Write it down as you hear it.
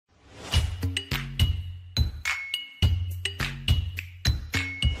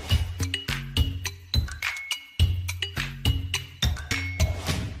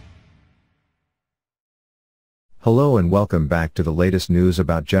Hello and welcome back to the latest news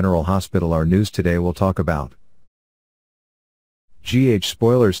about General Hospital. Our news today will talk about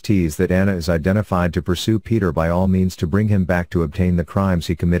spoilers tease that Anna is identified to pursue Peter by all means to bring him back to obtain the crimes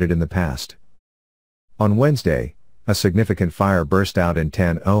he committed in the past. On Wednesday, a significant fire burst out in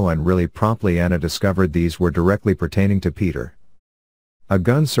 10-0 and really promptly Anna discovered these were directly pertaining to Peter. A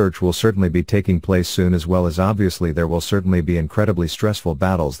gun search will certainly be taking place soon, as well as obviously there will certainly be incredibly stressful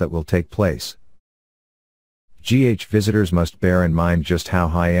battles that will take place. Visitors must bear in mind just how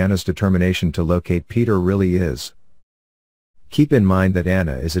high Anna's determination to locate Peter really is. Keep in mind that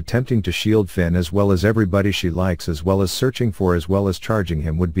Anna is attempting to shield Finn as well as everybody she likes, as well as searching for as well as charging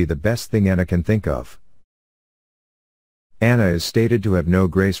him would be the best thing Anna can think of. Anna is stated to have no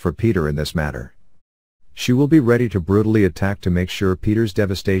grace for Peter in this matter. She will be ready to brutally attack to make sure Peter's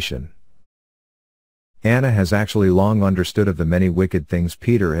devastation. Anna has actually long understood of the many wicked things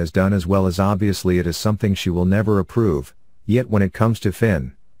Peter has done, as well as obviously it is something she will never approve, yet when it comes to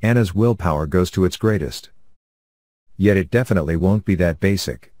Finn, Anna's willpower goes to its greatest. Yet it definitely won't be that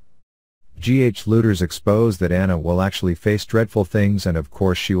basic. Looters expose that Anna will actually face dreadful things, and of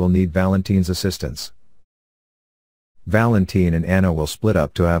course she will need Valentine's assistance. Valentine and Anna will split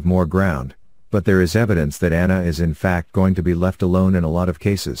up to have more ground, but there is evidence that Anna is in fact going to be left alone in a lot of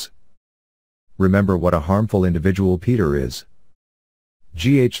cases. Remember what a harmful individual Peter is.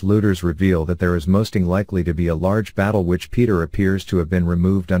 Looters reveal that there is mosting likely to be a large battle which Peter appears to have been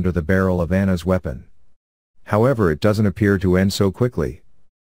removed under the barrel of Anna's weapon. However, it doesn't appear to end so quickly.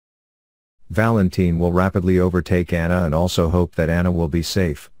 Valentine will rapidly overtake Anna and also hope that Anna will be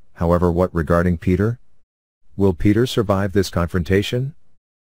safe. However, what regarding Peter? Will Peter survive this confrontation?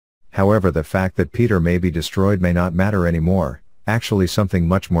 However, the fact that Peter may be destroyed may not matter anymore. Actually, something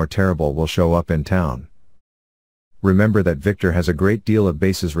much more terrible will show up in town. Remember that Victor has a great deal of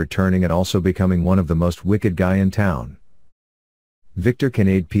bases returning and also becoming one of the most wicked guy in town. Victor can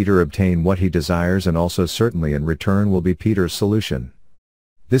aid Peter obtain what he desires, and also certainly in return will be Peter's solution.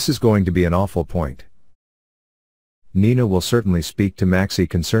 This is going to be an awful point. Nina will certainly speak to Maxie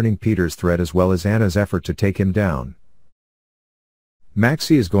concerning Peter's threat as well as Anna's effort to take him down.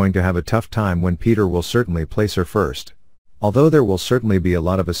 Maxie is going to have a tough time when Peter will certainly place her first. Although there will certainly be a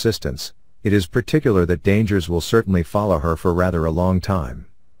lot of assistance, it is particular that dangers will certainly follow her for rather a long time.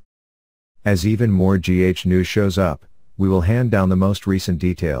 As even more news shows up, we will hand down the most recent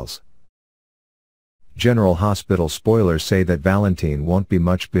details. General Hospital spoilers say that Valentine won't be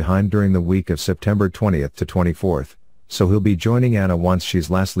much behind during the week of September 20th to 24th, so he'll be joining Anna once she's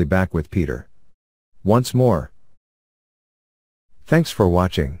lastly back with Peter. Once more. Thanks for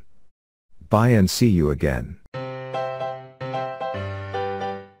watching. Bye and see you again.